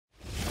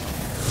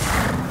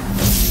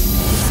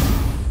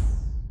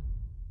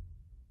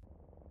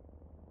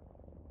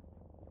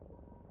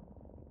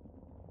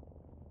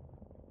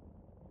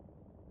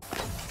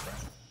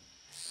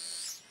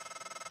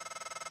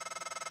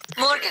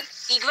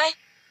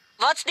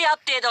What's the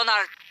update on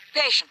our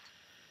patient?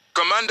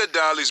 Commander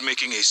Dahl is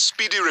making a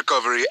speedy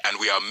recovery and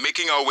we are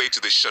making our way to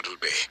the shuttle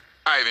bay.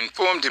 I've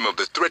informed him of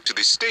the threat to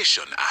the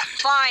station and...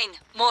 Fine,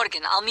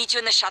 Morgan. I'll meet you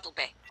in the shuttle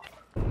bay.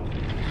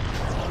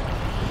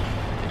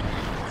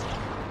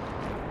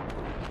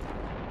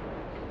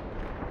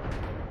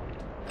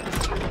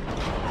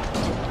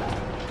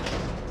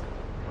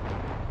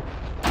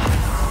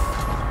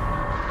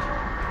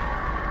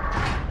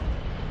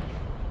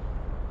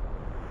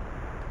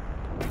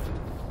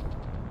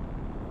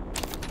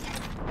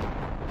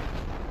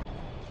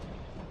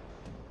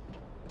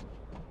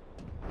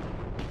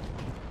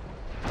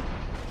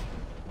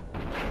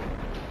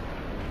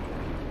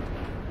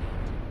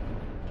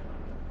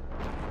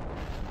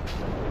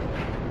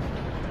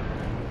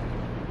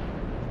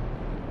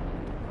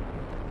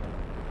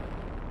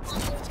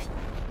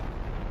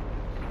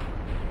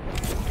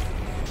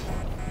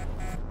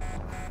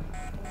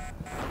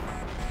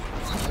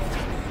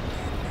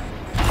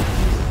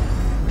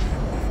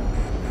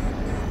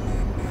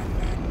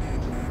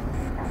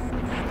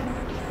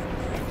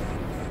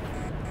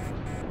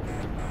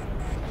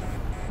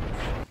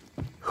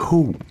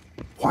 Who?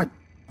 What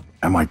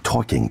am I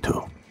talking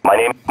to? My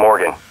name's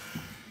Morgan.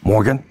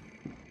 Morgan?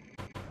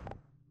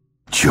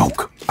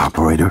 Joke,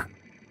 operator.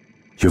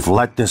 You've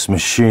let this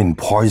machine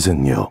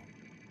poison you.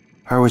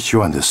 I wish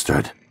you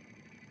understood.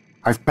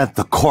 I've bet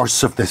the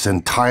course of this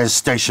entire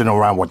station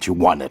around what you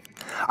wanted.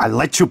 I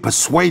let you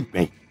persuade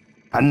me.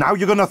 And now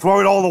you're gonna throw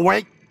it all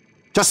away?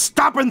 Just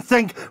stop and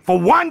think for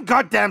one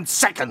goddamn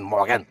second,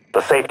 Morgan.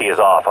 The safety is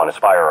off on his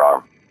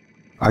firearm.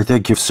 I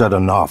think you've said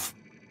enough.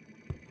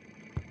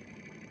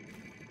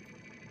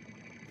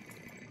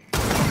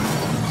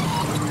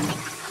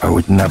 I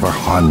would never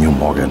harm you,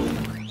 Morgan.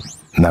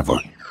 Never.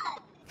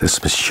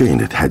 This machine,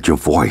 it had your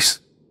voice.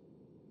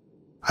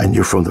 I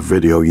knew from the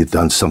video you'd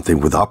done something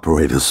with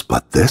operators,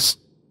 but this?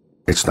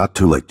 It's not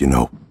too late, you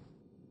know.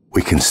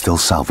 We can still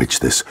salvage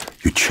this.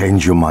 You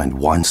change your mind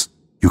once,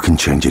 you can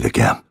change it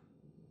again.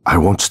 I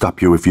won't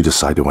stop you if you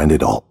decide to end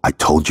it all. I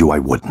told you I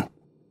wouldn't.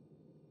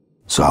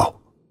 So,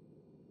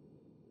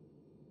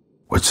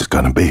 what's it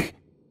gonna be?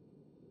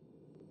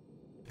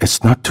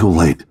 It's not too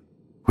late.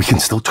 We can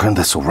still turn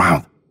this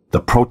around. The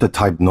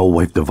prototype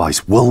null-wave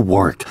device will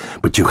work,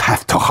 but you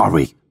have to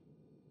hurry.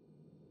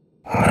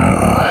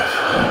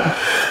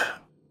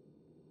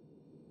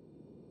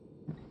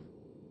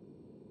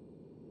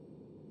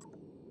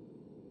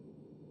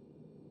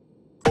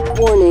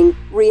 Warning,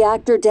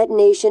 reactor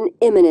detonation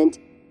imminent.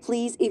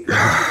 Please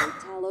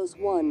evacuate Talos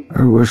 1.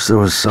 I wish there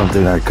was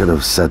something I could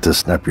have said to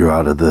snap you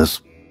out of this.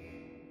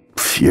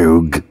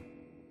 Fugue.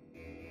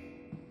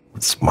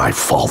 It's my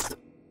fault.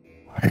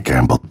 I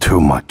gambled too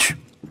much.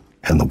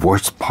 And the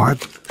worst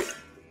part?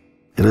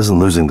 It isn't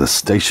losing the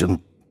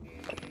station.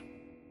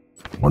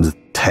 Or the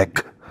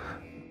tech.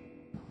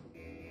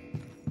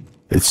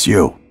 It's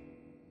you.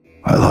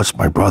 I lost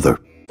my brother.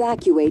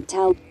 Evacuate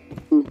Talos.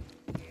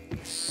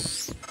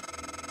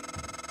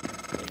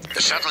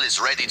 The shuttle is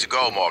ready to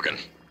go, Morgan.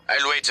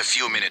 I'll wait a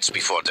few minutes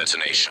before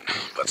detonation,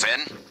 but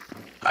then,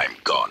 I'm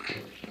gone.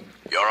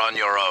 You're on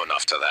your own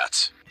after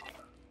that.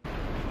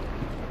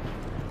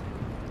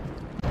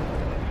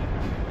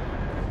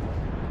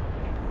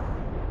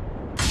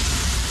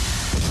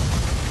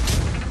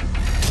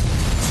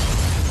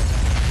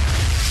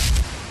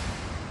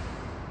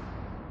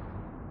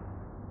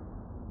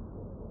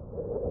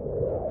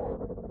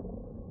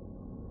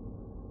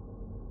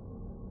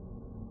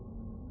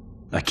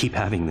 I keep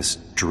having this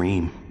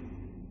dream.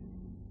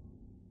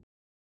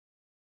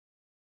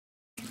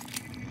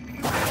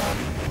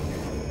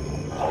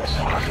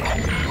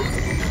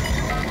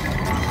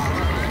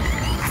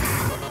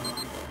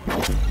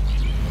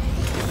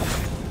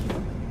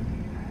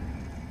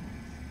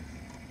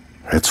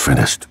 It's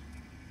finished.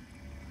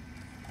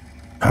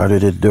 How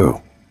did it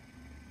do?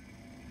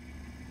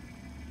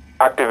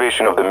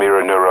 Activation of the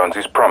mirror neurons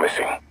is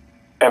promising.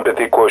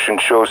 Empathy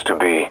quotient shows to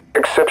be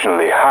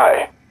exceptionally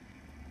high.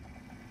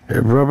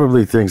 It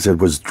probably thinks it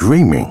was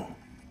dreaming,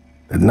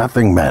 that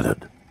nothing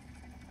mattered.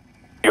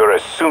 You're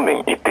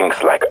assuming it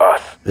thinks like us.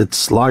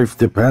 Its life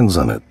depends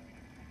on it.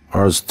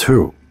 Ours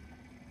too.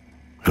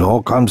 It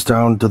all comes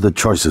down to the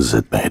choices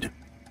it made.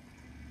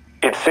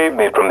 It saved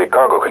me from the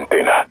cargo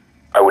container.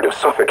 I would have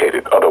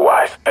suffocated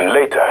otherwise, and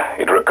later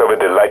it recovered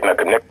the Leitner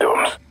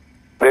connectomes.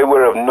 They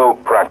were of no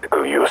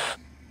practical use,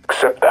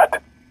 except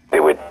that they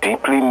were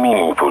deeply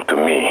meaningful to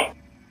me.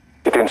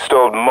 It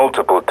installed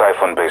multiple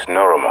Typhon-based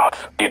neuromods.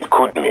 It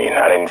could mean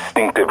an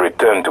instinctive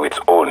return to its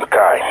own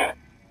kind,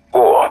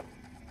 or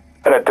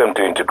an attempt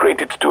to integrate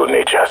its dual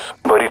natures.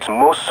 But its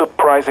most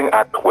surprising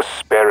act was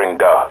sparing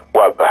Dahl.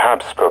 While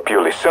perhaps for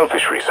purely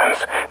selfish reasons,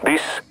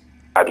 this,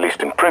 at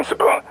least in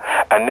principle,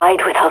 and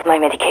died without my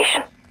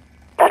medication.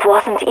 That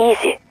wasn't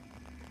easy.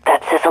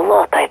 That says a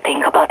lot, I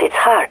think, about its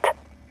heart.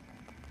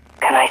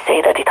 Can I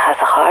say that it has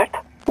a heart?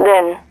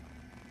 Then,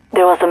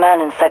 there was the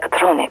man in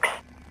psychotronics,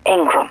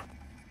 Ingram.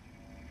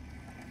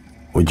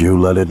 Would you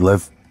let it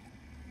live?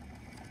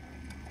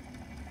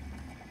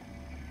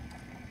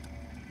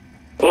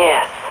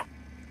 Yes.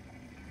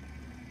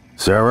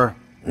 Sarah,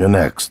 you're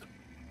next.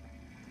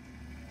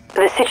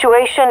 The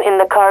situation in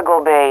the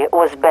cargo bay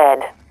was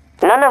bad.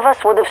 None of us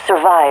would have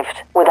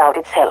survived without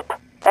its help,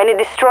 and it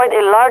destroyed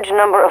a large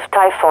number of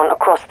Typhon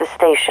across the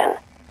station.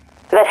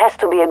 That has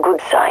to be a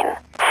good sign.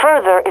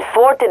 Further, it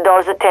thwarted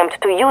Dar's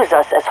attempt to use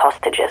us as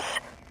hostages.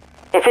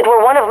 If it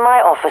were one of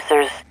my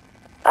officers,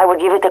 I would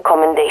give it a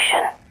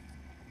commendation.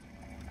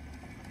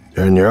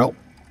 Danielle,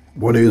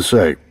 what do you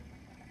say?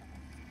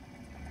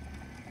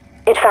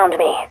 It found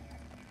me.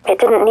 It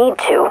didn't need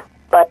to,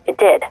 but it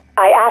did.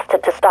 I asked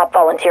it to stop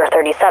Volunteer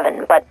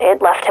 37, but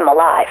it left him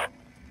alive.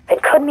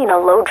 It could mean a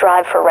low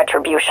drive for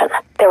retribution.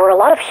 There were a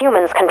lot of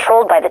humans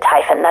controlled by the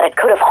Typhon that it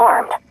could have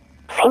harmed.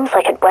 Seems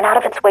like it went out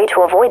of its way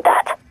to avoid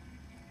that.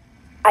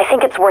 I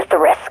think it's worth the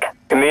risk.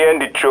 In the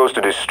end, it chose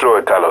to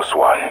destroy Talos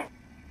 1.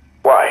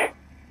 Why?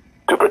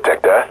 To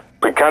protect Earth?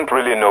 We can't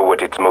really know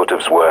what its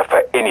motives were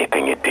for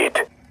anything it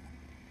did.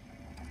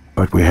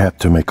 But we have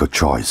to make a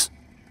choice.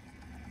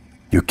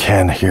 You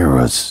can hear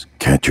us,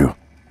 can't you?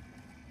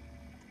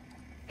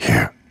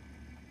 Here.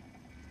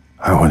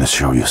 I want to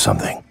show you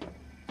something.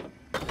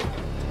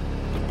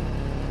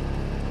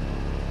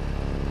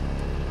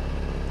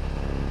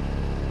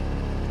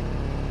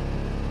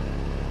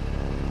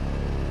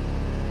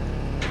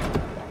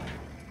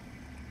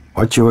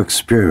 What you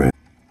experience.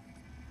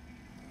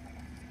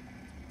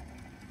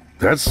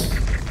 This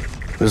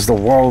is the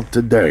world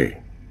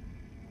today.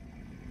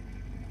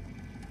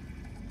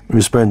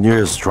 We spent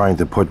years trying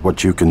to put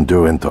what you can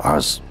do into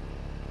us.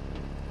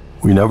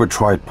 We never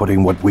tried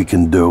putting what we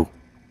can do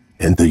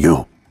into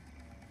you.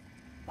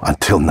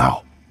 Until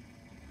now.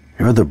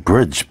 You're the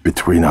bridge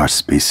between our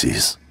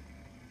species.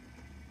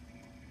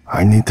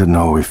 I need to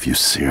know if you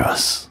see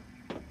us.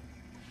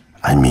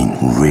 I mean,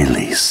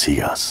 really see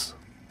us.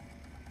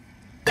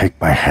 Take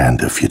my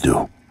hand if you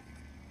do.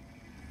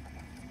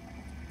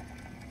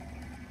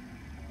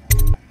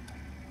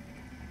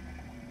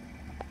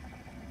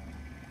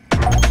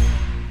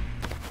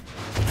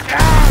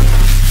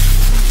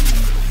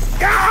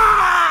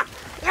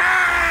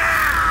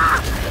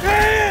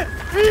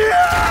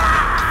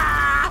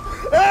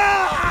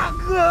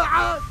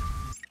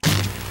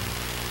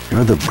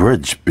 You're the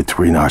bridge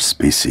between our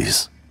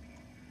species.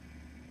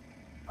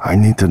 I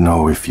need to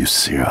know if you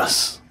see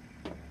us.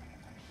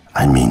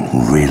 I mean,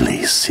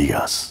 really see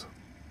us.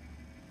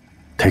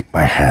 Take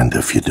my hand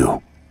if you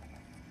do.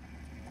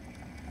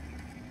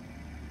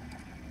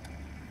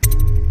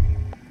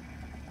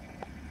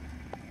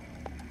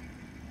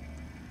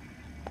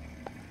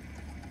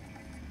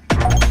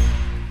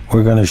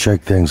 We're gonna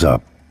shake things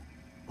up,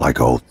 like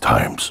old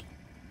times.